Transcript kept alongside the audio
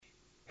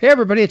Hey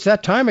everybody, it's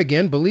that time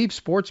again. Believe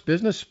sports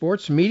business,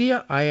 sports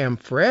media. I am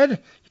Fred.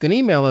 You can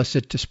email us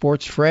at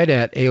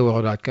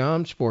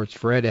sportsfred@aol.com,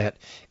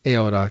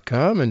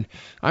 sportsfred@aol.com. And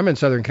I'm in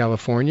Southern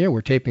California.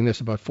 We're taping this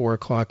about 4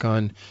 o'clock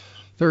on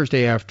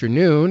Thursday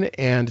afternoon,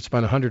 and it's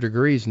about 100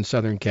 degrees in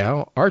Southern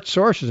Cal. Art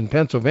Source is in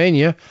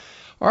Pennsylvania.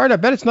 Art, I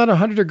bet it's not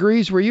 100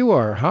 degrees where you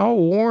are. How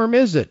warm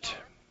is it?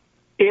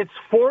 It's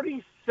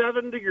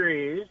 47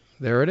 degrees.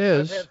 There it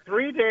I've is. had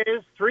 3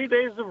 days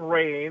of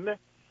rain.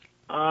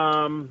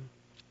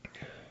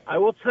 I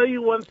will tell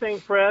you one thing,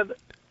 Fred.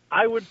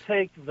 I would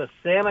take the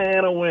Santa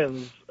Ana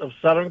winds of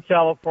Southern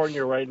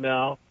California right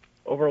now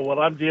over what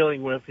I'm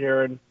dealing with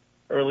here in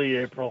early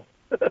April.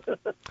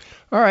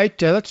 All right,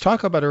 let's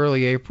talk about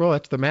early April.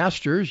 That's the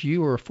Masters.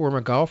 You were a former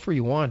golfer.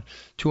 You won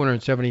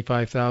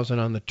 275,000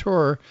 on the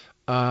tour.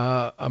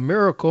 A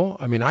miracle.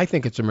 I mean, I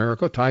think it's a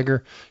miracle.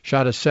 Tiger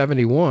shot a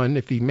 71.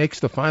 If he makes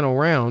the final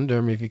round,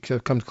 if he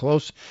comes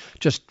close,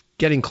 just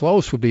getting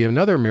close would be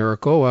another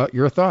miracle.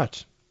 Your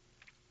thoughts?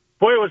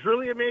 Boy, it was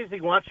really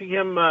amazing watching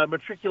him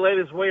matriculate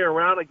his way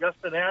around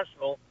Augusta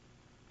National.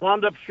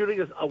 Wound up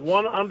shooting a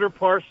 1 under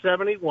par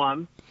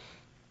 71.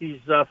 He's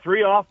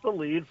 3 off the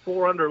lead.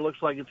 4 under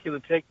looks like it's going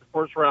to take the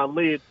first round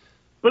lead.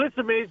 But it's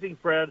amazing,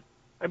 Fred.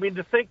 I mean,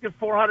 to think that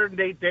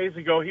 408 days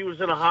ago he was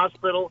in a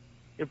hospital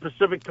in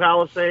Pacific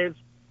Palisades.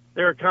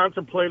 They were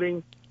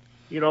contemplating,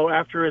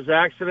 after his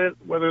accident,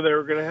 whether they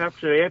were going to have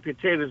to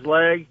amputate his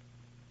leg.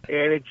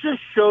 And it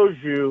just shows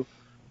you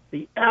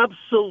the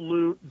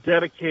absolute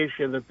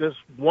dedication that this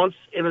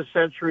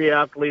once-in-a-century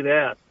athlete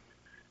had.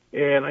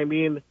 And, I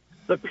mean,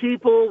 the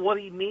people, what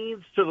he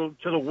means to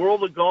the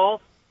world of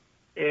golf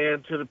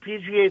and to the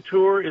PGA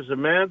Tour is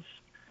immense.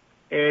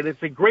 And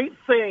it's a great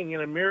thing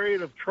in a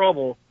myriad of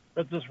trouble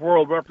that this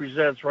world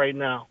represents right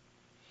now.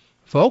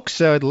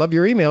 Folks, I'd love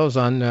your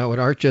emails on what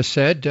Art just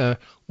said.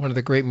 One of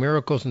the great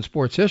miracles in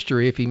sports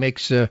history. If he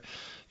makes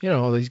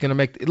he's going to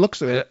make it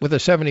looks with a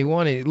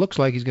 71. It looks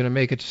like he's going to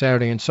make it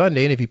Saturday and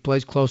Sunday. And if he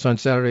plays close on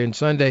Saturday and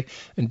Sunday,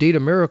 indeed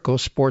a miracle.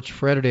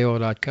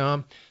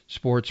 SportsFred@AOL.com.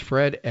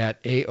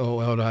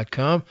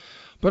 SportsFred@AOL.com.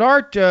 But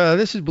Art,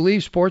 this is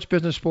Believe Sports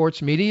Business,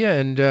 Sports Media,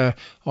 and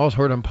also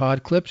heard on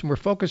Pod Clips. And we're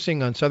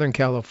focusing on Southern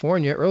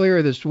California.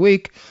 Earlier this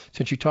week,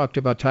 since you talked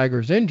about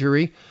Tiger's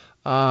injury,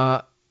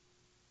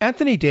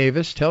 Anthony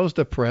Davis tells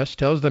the press,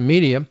 tells the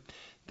media,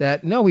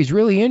 that no, he's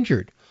really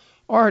injured.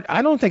 Art,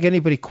 I don't think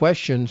anybody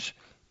questions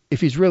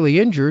if he's really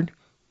injured.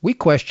 We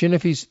question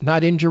if he's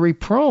not injury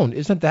prone.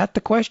 Isn't that the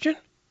question?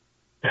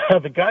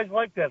 The guys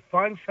like that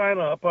fine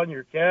china up on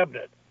your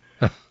cabinet.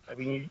 I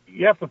mean,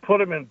 you have to put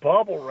him in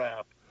bubble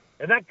wrap.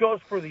 And that goes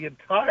for the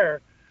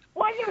entire.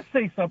 Well, I got to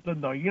say something,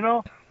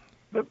 though.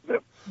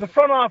 The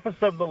front office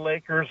of the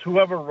Lakers,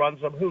 whoever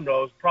runs them, who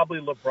knows, probably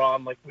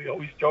LeBron, like we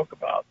always joke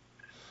about.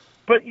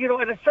 But,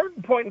 at a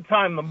certain point in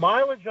time, the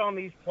mileage on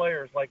these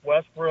players like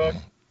Westbrook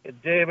and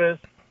Davis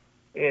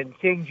and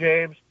King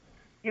James,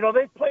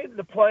 they've played in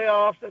the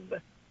playoffs. And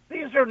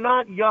these are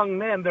not young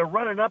men. They're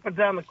running up and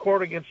down the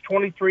court against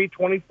 23,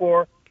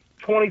 24,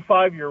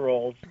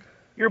 25-year-olds.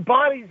 Your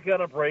body's going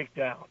to break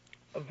down.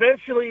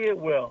 Eventually it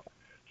will.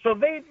 So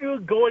they knew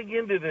going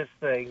into this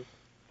thing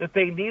that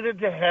they needed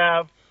to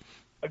have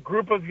a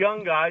group of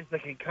young guys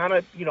that can kind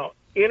of,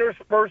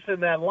 intersperse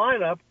in that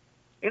lineup.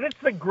 And it's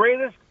the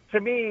greatest, to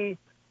me,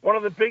 one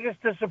of the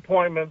biggest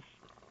disappointments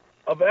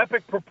of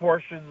epic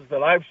proportions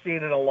that I've seen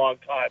in a long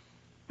time.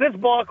 This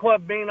ball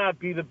club may not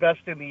be the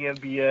best in the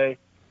NBA,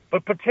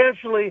 but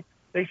potentially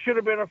they should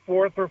have been a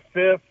 4th or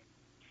 5th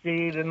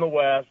seed in the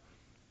West.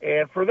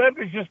 And for them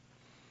to just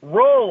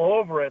roll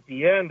over at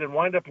the end and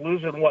wind up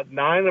losing,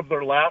 9 of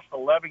their last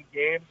 11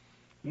 games,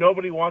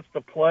 nobody wants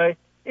to play.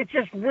 It's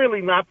just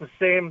really not the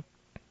same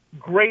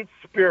great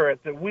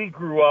spirit that we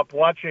grew up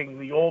watching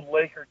the old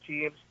Laker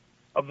teams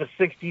of the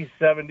 60s,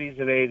 70s,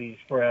 and 80s,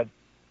 Fred.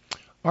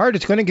 Art,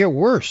 it's going to get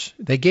worse.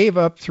 They gave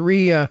up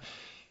 3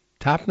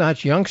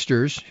 top-notch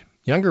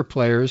younger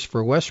players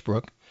for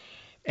Westbrook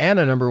and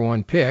a number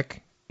 1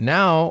 pick.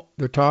 Now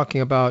they're talking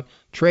about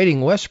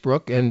trading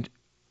Westbrook, and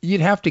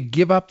you'd have to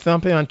give up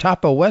something on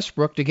top of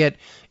Westbrook to get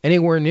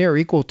anywhere near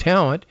equal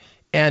talent.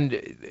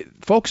 And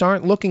folks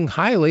aren't looking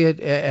highly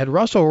at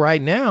Russell right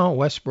now,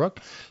 Westbrook.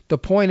 The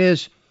point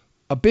is,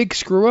 a big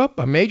screw-up,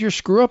 a major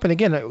screw-up. And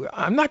again,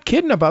 I'm not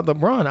kidding about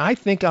LeBron. I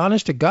think,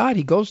 honest to God,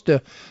 he goes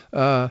to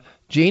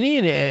Jeannie,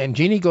 and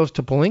Jeannie goes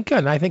to Pelinka,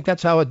 and I think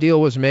that's how a deal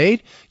was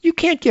made. You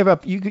can't give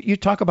up. You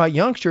talk about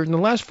youngsters. In the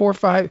last 4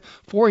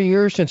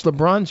 years since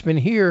LeBron's been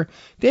here,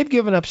 they've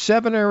given up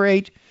 7 or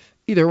 8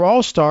 either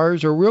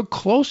all-stars or real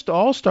close to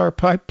all-star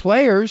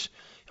players.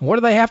 And what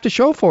do they have to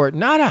show for it?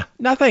 Nada,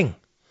 nothing.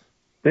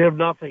 They have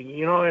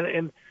nothing,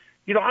 and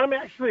I'm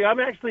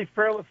actually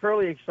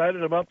fairly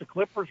excited about the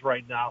Clippers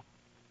right now.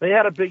 They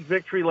had a big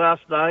victory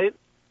last night.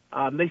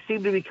 They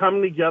seem to be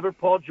coming together.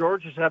 Paul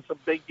George has had some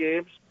big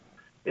games.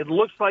 It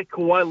looks like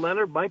Kawhi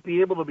Leonard might be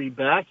able to be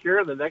back here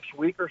in the next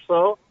week or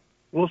so.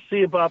 We'll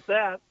see about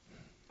that.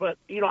 But,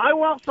 I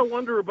also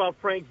wonder about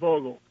Frank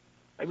Vogel.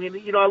 I mean,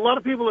 a lot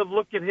of people have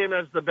looked at him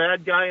as the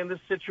bad guy in this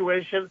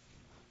situation.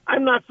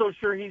 I'm not so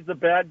sure he's the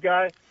bad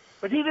guy.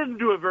 but he didn't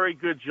do a very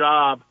good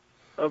job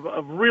of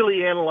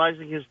really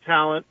analyzing his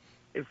talent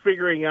and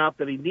figuring out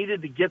that he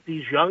needed to get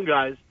these young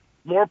guys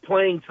more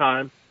playing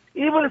time,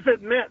 even if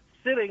it meant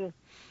sitting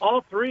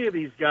all three of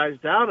these guys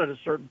down at a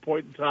certain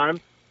point in time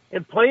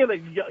and playing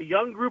a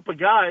young group of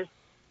guys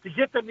to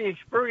get them the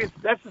experience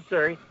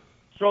necessary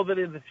so that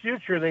in the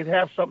future they'd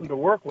have something to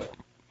work with.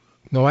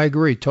 No, I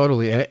agree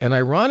totally. And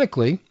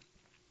ironically,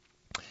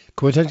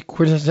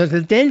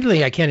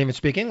 coincidentally, I can't even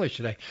speak English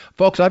today.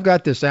 Folks, I've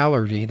got this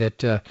allergy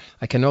that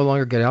I can no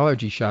longer get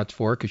allergy shots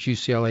for because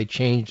UCLA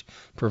changed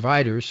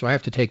providers, so I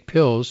have to take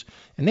pills,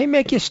 and they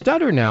make you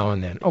stutter now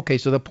and then. Okay,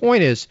 so the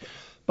point is,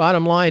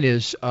 bottom line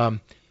is,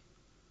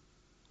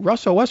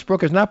 Russell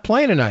Westbrook is not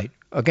playing tonight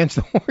against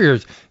the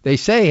Warriors. They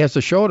say he has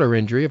a shoulder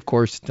injury. Of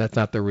course, that's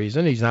not the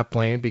reason. He's not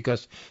playing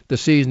because the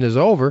season is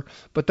over.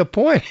 But the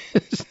point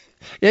is,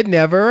 it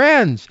never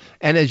ends.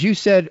 And as you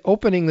said,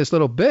 opening this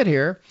little bit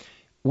here,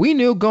 we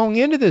knew going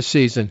into this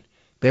season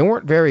they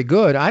weren't very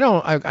good. I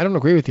don't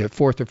agree with you at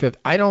fourth or fifth.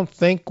 I don't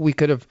think we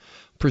could have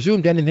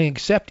presumed anything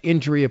except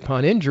injury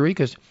upon injury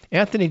because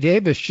Anthony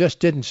Davis just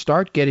didn't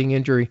start getting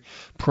injury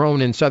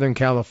prone in Southern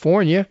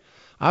California.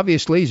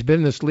 Obviously, he's been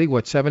in this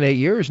league, 7, 8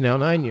 years now,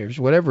 9 years,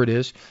 whatever it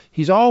is.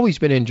 He's always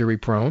been injury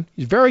prone.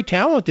 He's very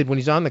talented when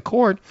he's on the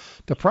court.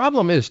 The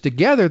problem is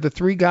together, the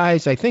three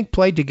guys, I think,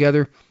 played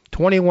together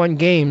 21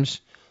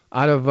 games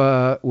out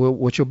of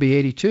which will be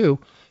 82.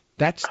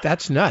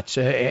 That's nuts.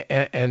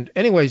 And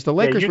anyways, the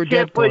Lakers were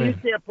dead playing. You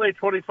can't play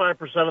 25%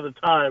 of the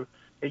time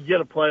and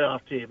get a playoff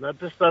team. That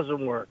just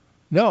doesn't work.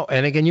 No,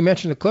 and again, you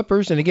mentioned the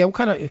Clippers, and again,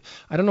 I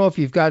don't know if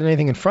you've got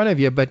anything in front of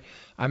you, but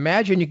I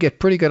imagine you get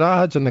pretty good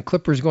odds on the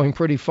Clippers going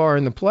pretty far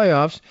in the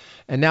playoffs,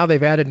 and now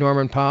they've added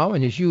Norman Powell,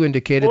 and as you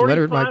indicated,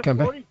 Leonard might come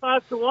back.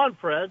 45-1,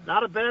 Fred.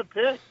 Not a bad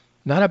pick.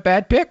 Not a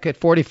bad pick at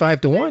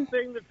 45-1. Same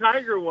thing the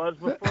Tiger was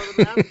before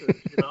the Masters,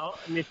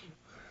 I mean,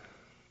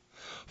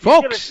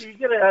 folks, you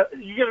get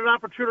an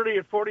opportunity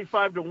at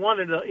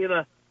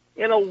 45-1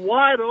 in a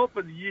wide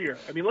open year.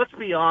 I mean, let's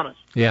be honest.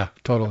 Yeah,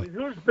 totally. I mean,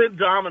 who's been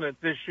dominant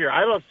this year?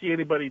 I don't see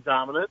anybody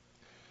dominant.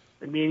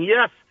 I mean,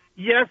 yes,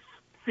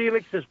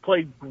 Phoenix has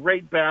played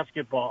great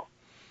basketball.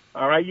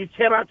 All right, you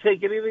cannot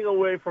take anything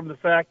away from the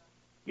fact,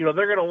 they're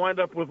going to wind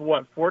up with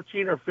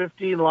 14 or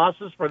 15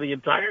 losses for the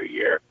entire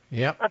year.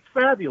 Yeah, that's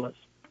fabulous.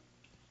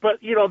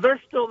 But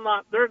they're still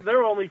not.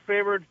 They're only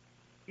favored,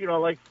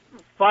 like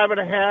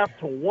 5.5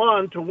 to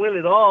 1 to win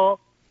it all.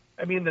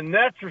 I mean, the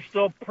Nets are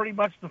still pretty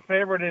much the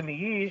favorite in the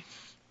East.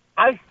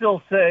 I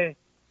still say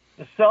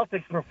the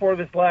Celtics, before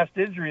this last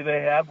injury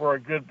they had, were a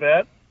good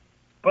bet.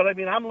 But, I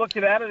mean, I'm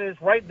looking at it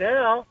as right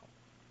now,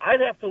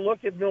 I'd have to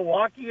look at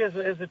Milwaukee as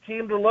a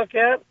team to look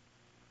at.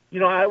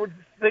 I would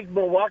think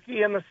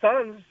Milwaukee and the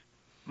Suns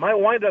might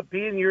wind up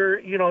being your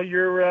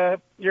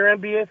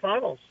NBA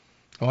Finals.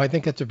 Oh, I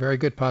think that's a very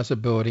good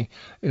possibility.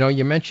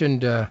 You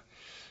mentioned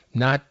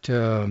not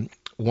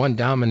one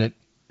dominant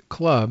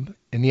club.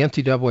 In the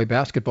NCAA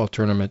basketball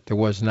tournament, there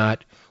was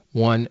not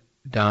one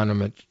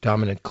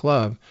dominant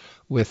club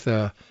with,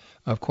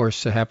 of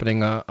course,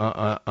 happening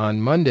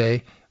on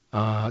Monday,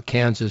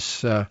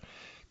 Kansas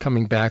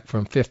coming back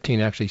from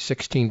 15, actually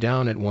 16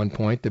 down at one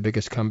point, the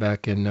biggest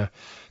comeback in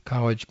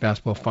college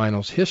basketball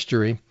finals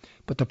history.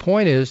 But the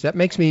point is, that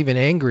makes me even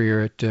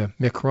angrier at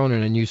Mick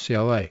Cronin and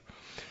UCLA.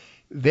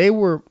 They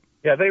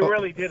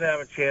really did have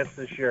a chance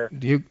this year.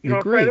 You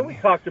agree? Fred, we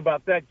talked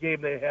about that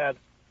game they had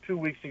 2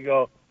 weeks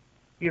ago,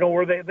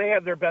 where they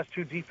had their best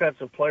two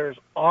defensive players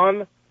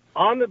on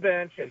the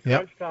bench at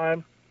crunch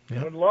time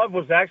when Love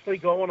was actually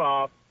going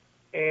off.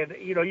 And,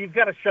 you've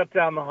got to shut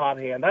down the hot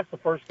hand. That's the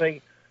first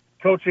thing,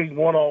 coaching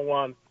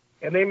 101.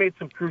 And they made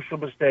some crucial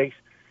mistakes.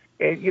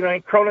 And,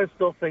 and Cronin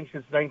still thinks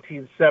it's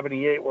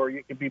 1978 where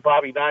you can be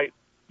Bobby Knight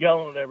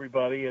yelling at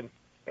everybody. And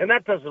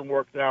that doesn't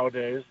work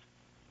nowadays.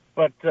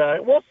 But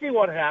we'll see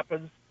what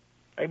happens.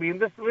 I mean,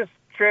 this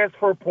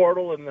transfer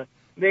portal and the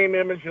name,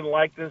 image, and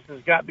likeness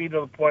has got me to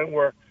the point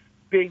where,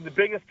 being the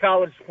biggest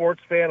college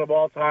sports fan of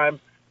all time,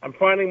 I'm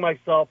finding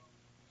myself,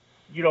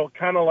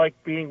 kind of like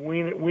being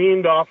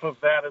weaned off of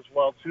that as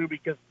well, too,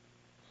 because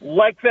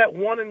like that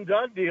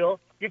one-and-done deal,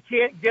 you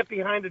can't get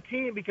behind a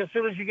team because as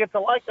soon as you get to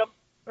like them,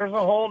 there's a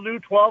whole new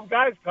 12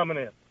 guys coming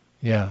in.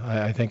 Yeah,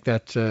 I think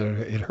that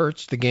it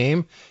hurts the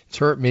game. It's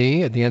hurt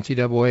me. The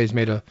NCAA has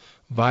made a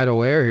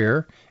vital error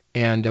here.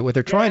 And what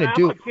they're trying to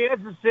do...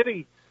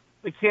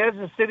 The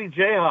Kansas City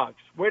Jayhawks.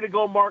 Way to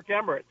go, Mark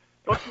Emmert.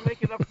 Don't you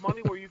make enough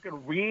money where you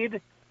can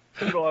read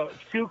a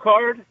cue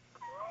card?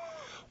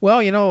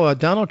 Well,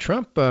 Donald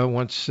Trump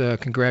once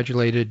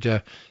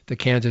congratulated the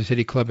Kansas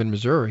City club in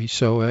Missouri.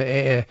 So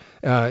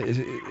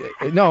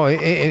no,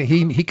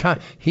 he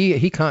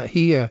contemplated.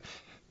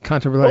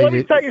 Well, let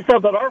me tell you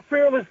something. Our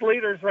fearless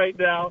leaders right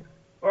now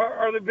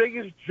are the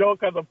biggest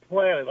joke on the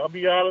planet. I'll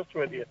be honest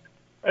with you.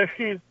 I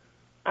mean,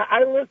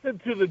 I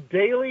listened to the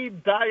daily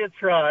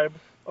diatribe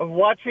of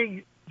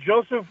watching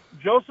Joseph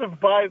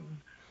Biden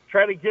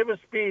try to give a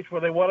speech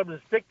where they want him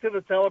to stick to the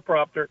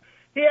teleprompter.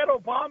 He had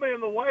Obama in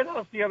the White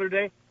House the other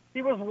day.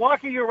 He was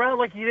walking around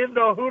like he didn't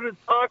know who to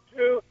talk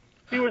to.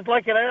 He was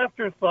like an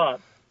afterthought.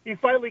 he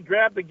finally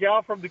grabbed the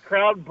gal from the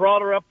crowd and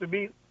brought her up to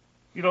meet,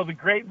 the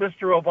great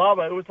Mr.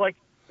 Obama.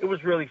 It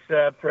was really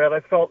sad, Fred. I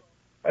felt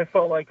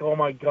like, oh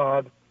my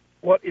God,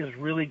 what is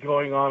really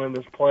going on in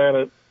this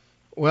planet?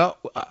 Well,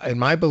 in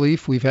my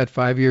belief, we've had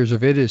 5 years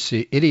of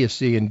idiocy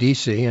in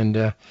D.C.,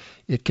 and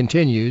it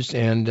continues.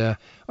 And all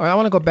right, I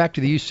want to go back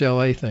to the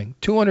UCLA thing.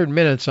 200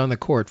 minutes on the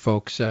court,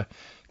 folks.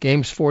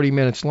 Game's 40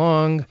 minutes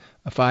long,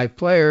 5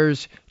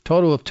 players,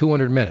 total of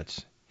 200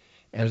 minutes.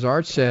 As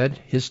Art said,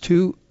 his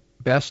 2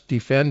 best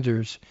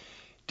defenders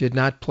did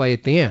not play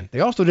at the end. They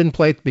also didn't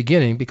play at the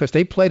beginning because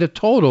they played a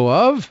total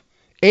of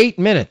 8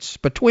 minutes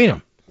between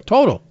them.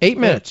 Total, 8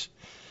 minutes.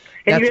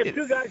 And you had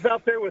 2 guys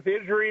out there with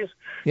injuries.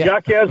 Yeah.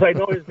 Jaquez, I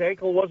know his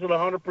ankle wasn't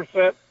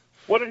 100%.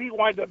 What did he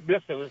wind up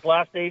missing, his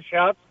last 8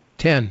 shots?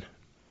 10.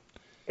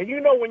 And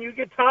when you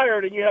get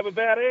tired and you have a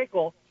bad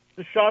ankle,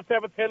 the shots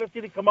have a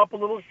tendency to come up a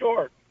little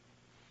short.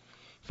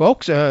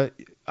 Folks,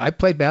 I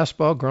played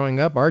basketball growing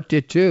up. Art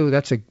did too.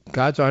 That's a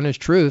God's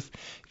honest truth.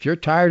 If you're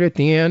tired at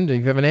the end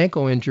and you have an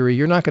ankle injury,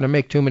 you're not going to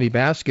make too many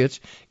baskets.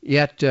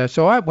 Yet,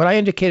 what I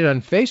indicated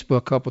on Facebook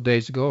a couple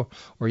days ago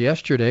or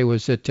yesterday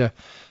was that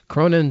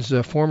Cronin's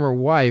former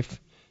wife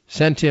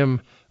sent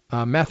him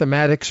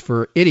mathematics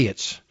for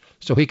idiots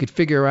so he could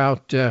figure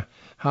out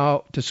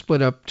how to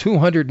split up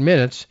 200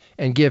 minutes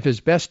and give his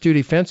best 2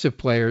 defensive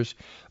players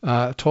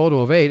a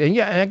total of 8. And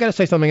I got to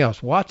say something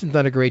else. Watson's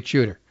not a great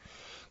shooter.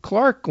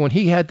 Clark, when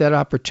he had that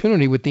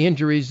opportunity with the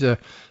injuries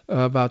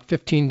about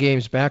 15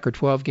 games back or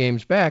 12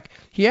 games back,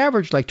 he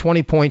averaged like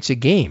 20 points a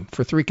game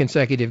for 3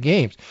 consecutive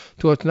games.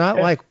 So it's not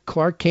like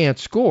Clark can't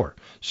score.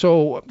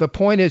 So the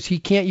point is he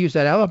can't use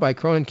that alibi.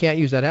 Cronin can't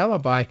use that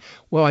alibi.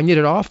 Well, I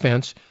needed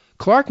offense.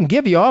 Clark can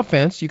give you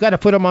offense. You got to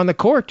put him on the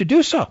court to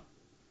do so.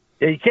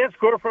 Yeah, you can't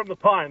score from the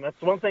pine.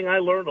 That's one thing I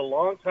learned a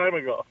long time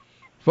ago.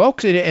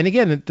 Folks, and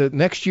again, the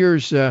next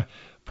year's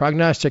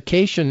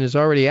prognostication is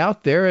already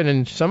out there, and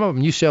in some of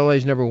them,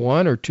 UCLA's number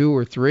 1 or 2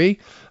 or 3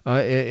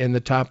 in the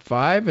top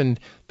 5. And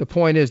the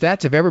point is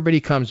that's if everybody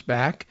comes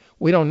back.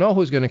 We don't know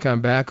who's going to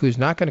come back, who's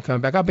not going to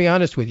come back. I'll be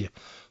honest with you.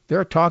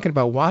 They're talking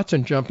about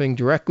Watson jumping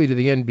directly to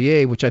the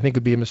NBA, which I think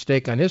would be a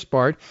mistake on his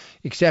part,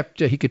 except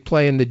he could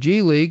play in the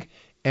G League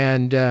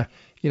and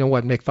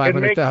make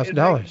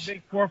 $500,000.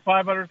 Make $400,000 or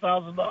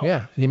 $500,000.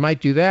 Yeah, he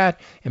might do that,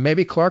 and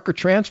maybe Clark will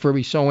transfer.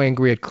 He's so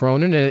angry at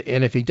Cronin,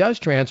 and if he does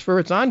transfer,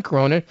 it's on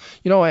Cronin.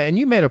 And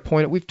you made a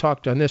point. We've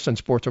talked on this on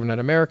Sports Overnight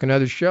America and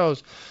other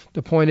shows.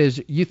 The point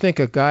is, you think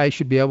a guy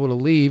should be able to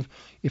leave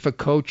if a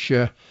coach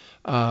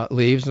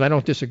leaves, and I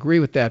don't disagree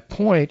with that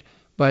point.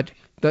 But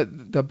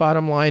the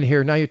bottom line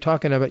here, now you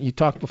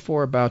talked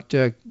before about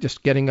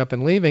just getting up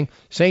and leaving.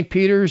 St.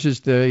 Peter's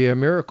is the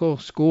miracle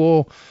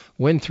school.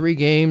 Win 3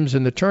 games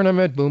in the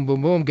tournament, boom,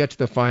 boom, boom, get to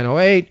the final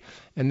 8.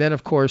 And then,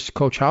 of course,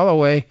 Coach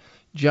Holloway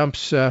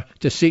jumps to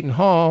Seton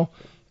Hall,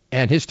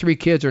 and his 3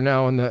 kids are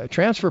now in the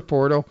transfer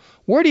portal.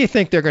 Where do you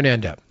think they're going to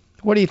end up?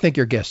 What do you think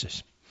your guess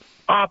is?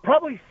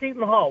 Probably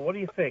Seton Hall. What do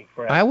you think,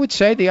 Fred? I would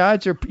say the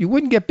odds are, you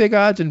wouldn't get big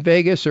odds in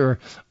Vegas or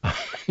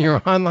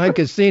your online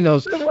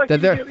casinos. Like you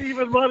get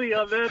even money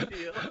on that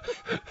deal.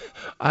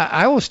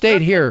 I will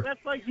state here.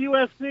 That's like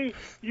USC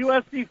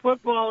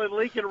football and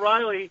Lincoln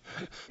Riley.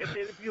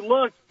 If you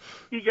look,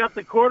 he got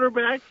the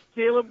quarterback,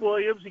 Caleb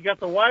Williams. He got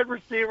the wide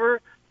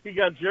receiver. He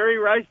got Jerry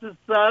Rice's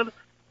son.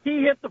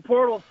 He hit the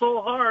portal so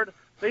hard,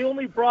 they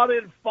only brought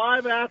in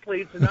 5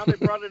 athletes, and now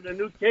they brought in a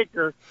new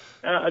kicker,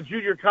 a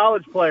junior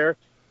college player.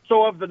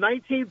 So of the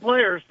 19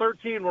 players,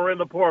 13 were in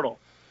the portal.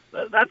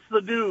 That's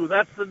the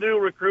new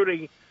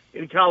recruiting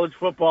in college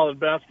football and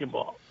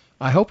basketball.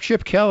 I hope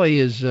Chip Kelly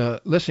is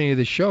listening to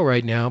the show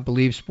right now.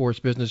 Believes sports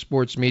business,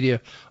 sports media.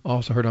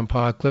 Also heard on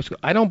pod clips.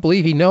 I don't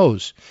believe he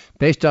knows,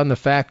 based on the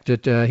fact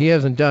that he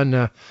hasn't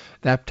done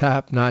that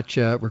top-notch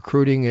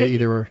recruiting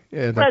either.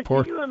 Fred,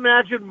 can you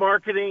imagine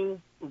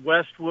marketing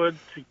Westwood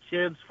to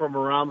kids from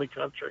around the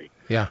country?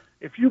 Yeah.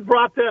 If you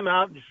brought them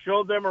out and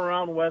showed them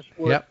around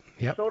Westwood,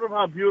 yep. showed them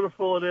how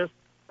beautiful it is.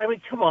 I mean,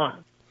 come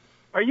on.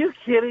 Are you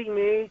kidding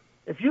me?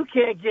 If you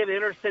can't get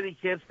inner-city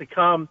kids to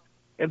come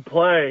and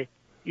play,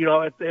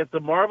 at the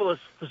marvelous,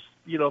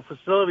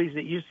 facilities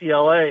at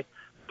UCLA,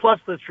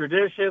 plus the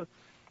tradition,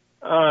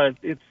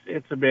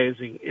 it's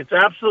amazing. It's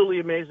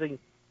absolutely amazing.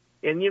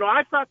 And,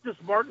 I thought this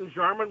Martin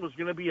Jarman was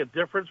going to be a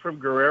difference from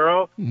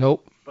Guerrero.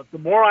 Nope. But the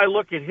more I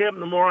look at him,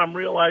 the more I'm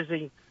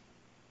realizing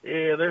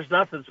there's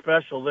nothing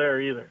special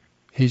there either.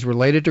 He's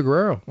related to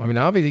Guerrero. I mean,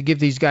 obviously, give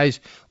these guys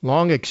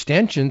long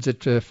extensions at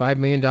 $5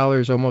 million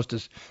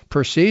almost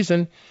per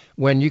season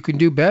when you can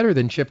do better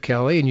than Chip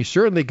Kelly, and you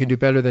certainly can do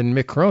better than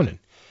Mick Cronin.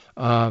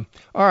 All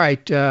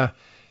right,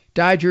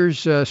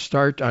 Dodgers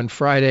start on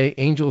Friday.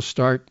 Angels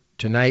start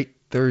tonight,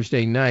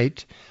 Thursday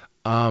night.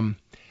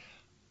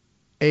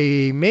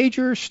 A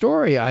major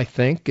story, I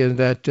think, is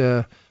that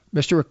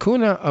Mr.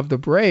 Acuna of the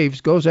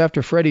Braves goes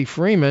after Freddie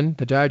Freeman,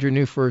 the Dodger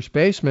new first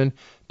baseman,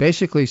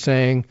 basically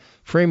saying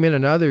Freeman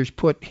and others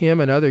put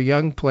him and other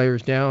young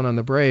players down on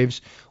the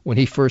Braves when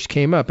he first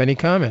came up. Any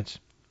comments?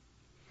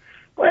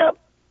 Well,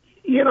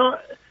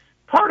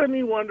 part of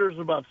me wonders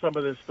about some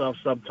of this stuff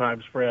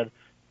sometimes, Fred.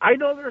 I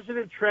know there's an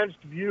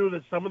entrenched view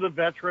that some of the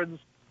veterans,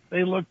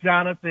 they look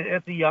down at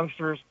the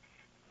youngsters.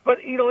 But,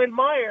 in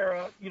my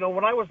era,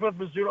 when I was with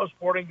Mizuno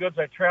Sporting Goods,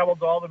 I traveled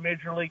to all the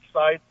major league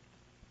sites.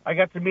 I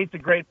got to meet the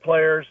great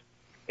players.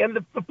 And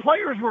the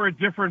players were a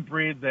different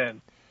breed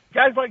then.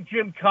 Guys like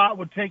Jim Cott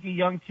would take a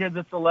young kid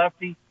that's a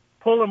lefty,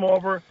 pull him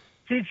over,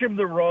 teach him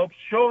the ropes,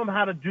 show him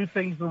how to do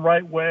things the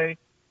right way.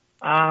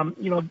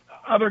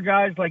 Other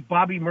guys like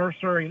Bobby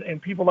Mercer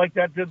and people like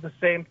that did the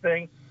same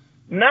thing.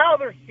 Now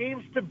there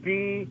seems to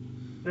be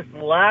this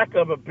lack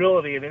of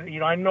ability.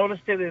 And, I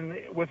noticed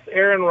it with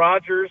Aaron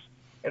Rodgers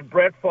and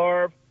Brett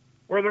Favre,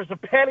 where there's a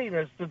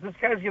pettiness that this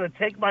guy's going to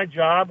take my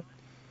job.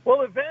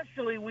 Well,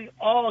 eventually we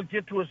all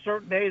get to a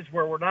certain age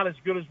where we're not as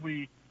good as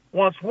we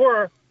once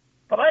were.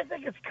 But I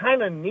think it's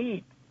kind of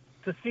neat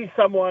to see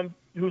someone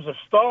who's a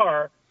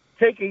star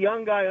take a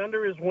young guy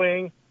under his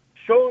wing,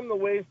 show him the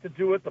ways to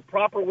do it, the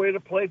proper way to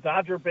play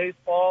Dodger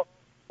baseball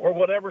or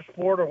whatever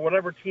sport or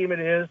whatever team it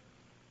is.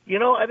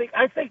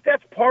 I think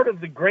that's part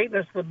of the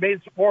greatness that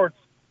made sports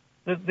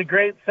the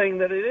great thing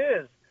that it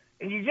is.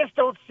 And you just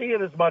don't see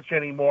it as much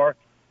anymore.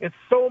 It's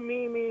so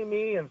me,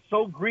 and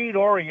so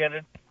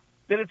greed-oriented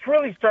that it's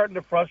really starting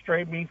to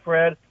frustrate me,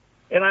 Fred.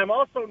 And I'm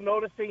also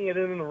noticing it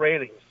in the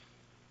ratings,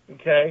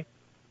 okay?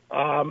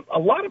 A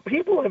lot of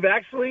people have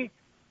actually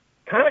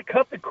kind of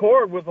cut the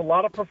cord with a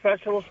lot of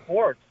professional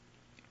sports.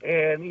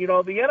 And, the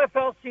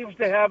NFL seems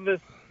to have this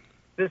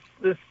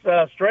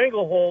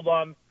stranglehold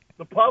on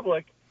the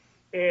public.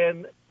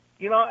 And,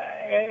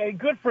 and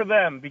good for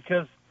them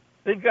because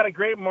they've got a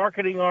great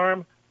marketing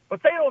arm,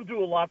 but they don't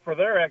do a lot for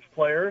their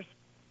ex-players.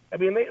 I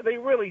mean, they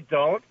really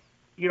don't.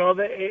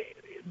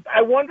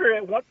 I wonder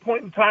at what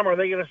point in time are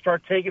they going to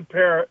start taking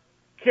care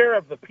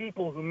of the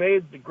people who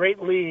made the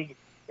great league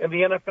and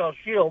the NFL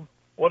Shield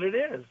what it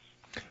is.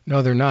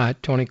 No, they're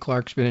not. Tony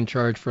Clark's been in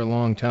charge for a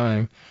long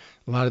time.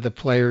 A lot of the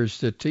players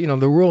that, the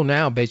rule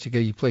now,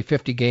 basically, you play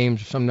 50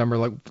 games or some number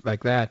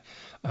like that,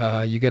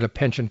 you get a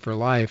pension for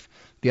life.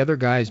 The other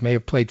guys may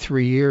have played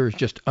 3 years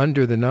just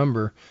under the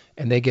number,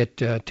 and they get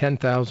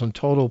 $10,000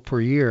 total per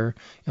year.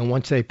 And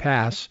once they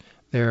pass,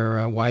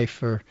 their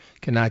wife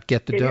cannot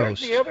get the dose.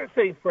 Here's the other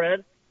thing,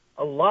 Fred.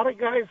 A lot of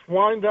guys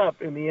wind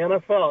up in the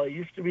NFL. It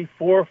used to be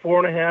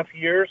 4.5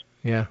 years.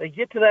 Yeah. They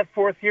get to that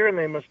fourth year, and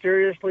they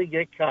mysteriously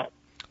get cut.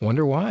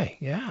 Wonder why,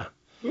 yeah.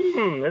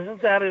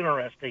 Isn't that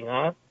interesting,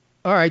 huh?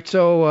 All right,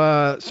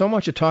 so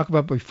much to talk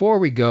about. Before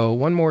we go,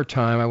 one more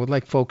time, I would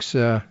like folks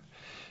to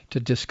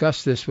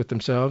discuss this with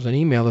themselves and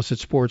email us at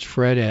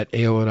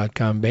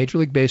sportsfred@aol.com. Major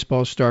League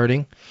Baseball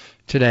starting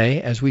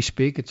today as we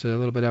speak. It's a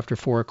little bit after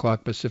 4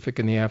 o'clock Pacific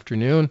in the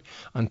afternoon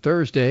on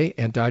Thursday,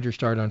 and Dodgers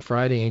start on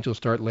Friday. Angels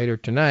start later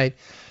tonight.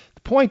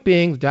 The point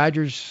being, the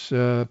Dodgers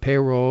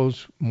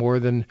payrolls more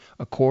than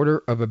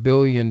 $250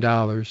 million,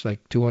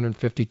 like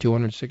 250,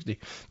 260,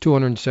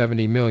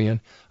 270 million.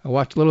 I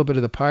watched a little bit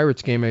of the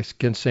Pirates game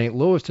against St.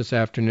 Louis this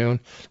afternoon.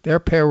 Their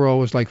payroll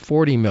was like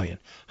 40 million.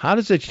 How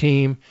does a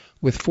team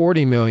with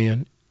 40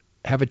 million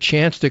have a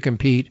chance to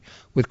compete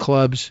with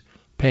clubs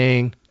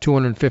paying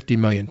 250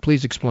 million?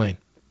 Please explain.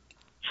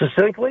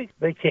 Succinctly,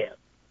 they can't.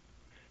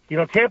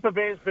 Tampa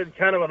Bay's been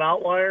kind of an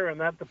outlier in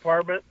that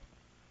department.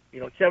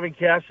 Kevin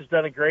Cash has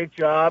done a great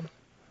job,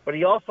 but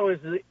he also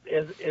is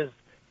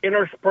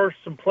interspersed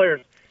some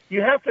players. You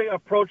have to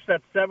approach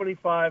that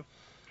 $75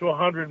 to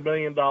 $100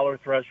 million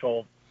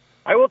threshold.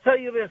 I will tell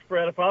you this,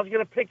 Fred. If I was going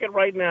to pick it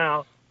right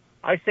now,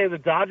 I say the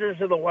Dodgers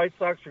and the White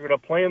Sox are going to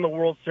play in the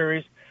World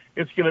Series.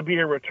 It's going to be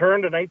a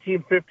return to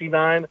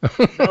 1959,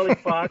 Nellie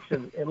Fox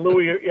and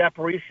Louis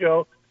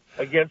Aparicio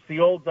against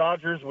the old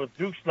Dodgers with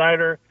Duke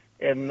Snider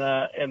and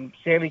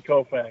Sandy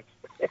Koufax.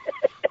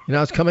 I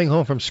was coming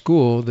home from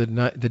school the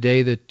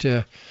day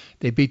that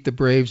they beat the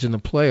Braves in the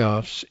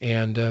playoffs,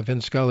 and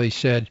Vin Scully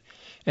said,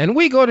 and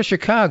we go to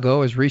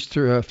Chicago, as Reese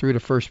threw to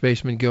first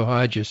baseman Gil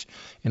Hodges,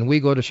 and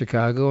we go to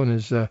Chicago, and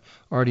as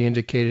already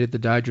indicated, the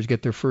Dodgers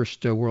get their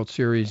first World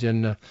Series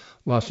in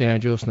Los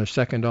Angeles and their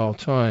second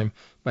all-time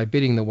by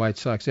beating the White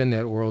Sox in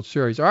that World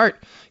Series.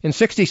 Art, in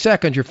 60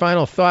 seconds, your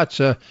final thoughts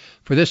for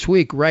this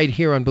week right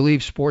here on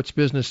Believe Sports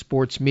Business,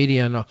 Sports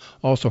Media, and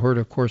also heard,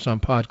 of course, on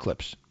Pod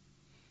Clips.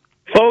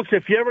 Folks,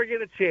 if you ever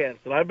get a chance,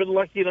 and I've been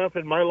lucky enough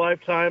in my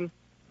lifetime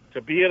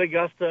to be at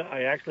Augusta,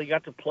 I actually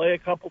got to play a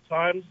couple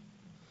times,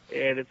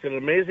 and it's an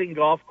amazing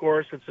golf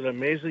course. It's an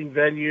amazing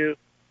venue.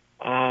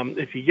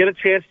 If you get a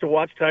chance to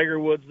watch Tiger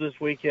Woods this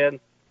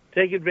weekend,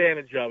 take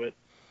advantage of it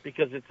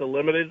because it's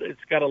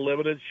got a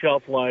limited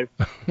shelf life,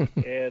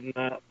 and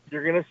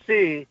you're going to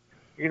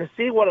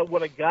see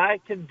what a guy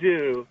can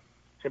do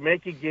to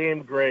make a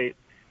game great,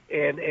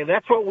 and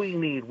that's what we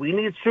need. We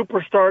need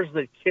superstars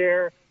that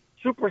care.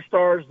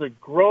 Superstars that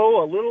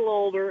grow a little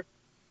older,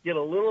 get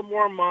a little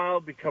more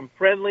mild, become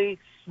friendly,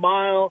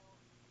 smile,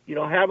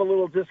 have a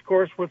little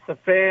discourse with the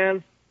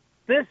fans.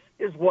 This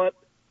is what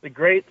the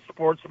great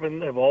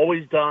sportsmen have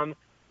always done.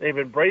 They've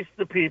embraced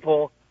the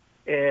people,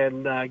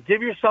 and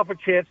give yourself a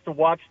chance to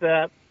watch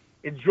that.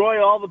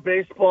 Enjoy all the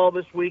baseball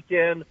this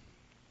weekend.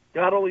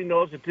 God only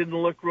knows it didn't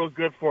look real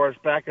good for us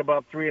back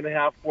about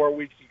 3.5, 4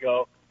 weeks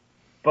ago.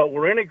 But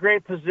we're in a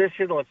great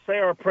position. Let's say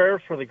our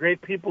prayers for the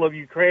great people of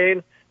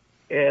Ukraine,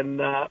 and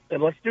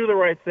let's do the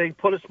right thing.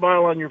 Put a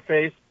smile on your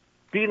face.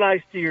 Be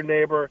nice to your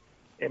neighbor,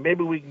 and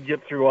maybe we can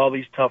get through all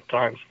these tough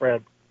times,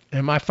 Fred.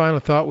 And my final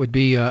thought would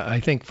be, I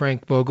think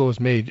Frank Vogel has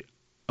made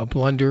a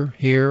blunder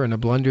here and a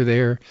blunder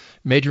there,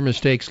 major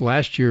mistakes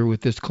last year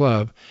with this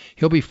club.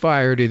 He'll be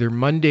fired either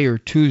Monday or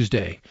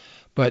Tuesday.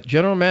 But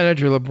General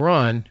Manager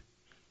LeBron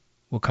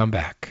will come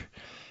back,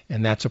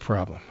 and that's a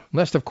problem.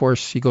 Unless, of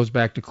course, he goes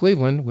back to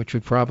Cleveland, which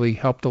would probably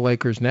help the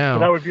Lakers now.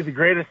 That would be the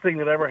greatest thing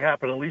that ever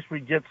happened. At least we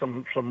get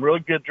some real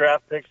good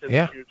draft picks in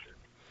the future.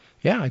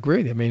 Yeah, I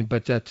agree. I mean,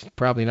 but that's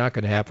probably not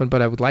going to happen.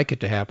 But I would like it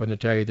to happen, to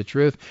tell you the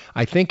truth.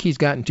 I think he's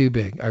gotten too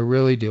big. I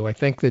really do. I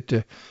think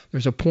that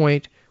there's a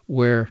point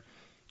where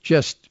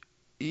just,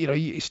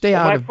 you stay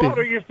out of. My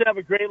father used to have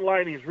a great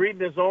line. He's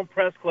reading his own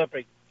press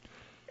clipping.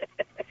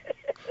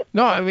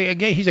 No, I mean,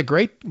 again, he's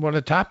one of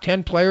the top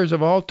 10 players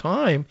of all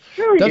time.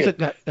 Sure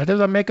that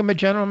doesn't make him a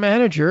general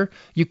manager.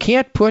 You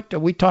can't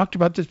we talked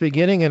about this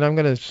beginning, and I'm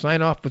going to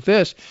sign off with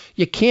this.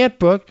 You can't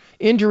put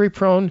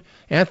injury-prone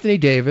Anthony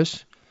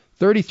Davis,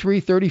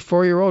 33,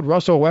 34-year-old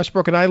Russell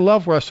Westbrook, and I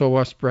love Russell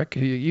Westbrook,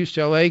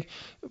 UCLA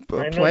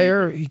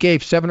player. He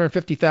gave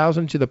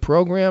 $750,000 to the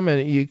program,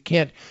 and you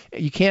can't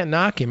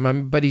knock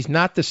him. But he's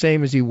not the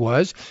same as he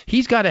was.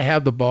 He's got to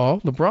have the ball.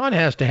 LeBron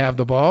has to have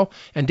the ball,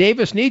 and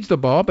Davis needs the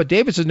ball, but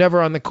Davis is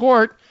never on the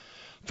court.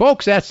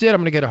 Folks, that's it. I'm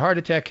going to get a heart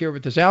attack here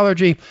with this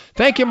allergy.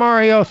 Thank you,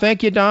 Mario.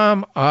 Thank you,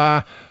 Dom.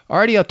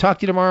 Artie, I'll talk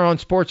to you tomorrow on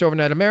Sports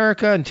Overnight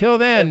America. Until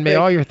then, may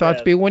all your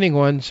thoughts be winning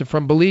ones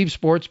from Believe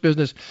Sports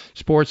Business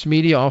Sports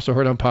Media, also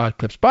heard on Pod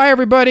Clips. Bye,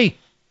 everybody.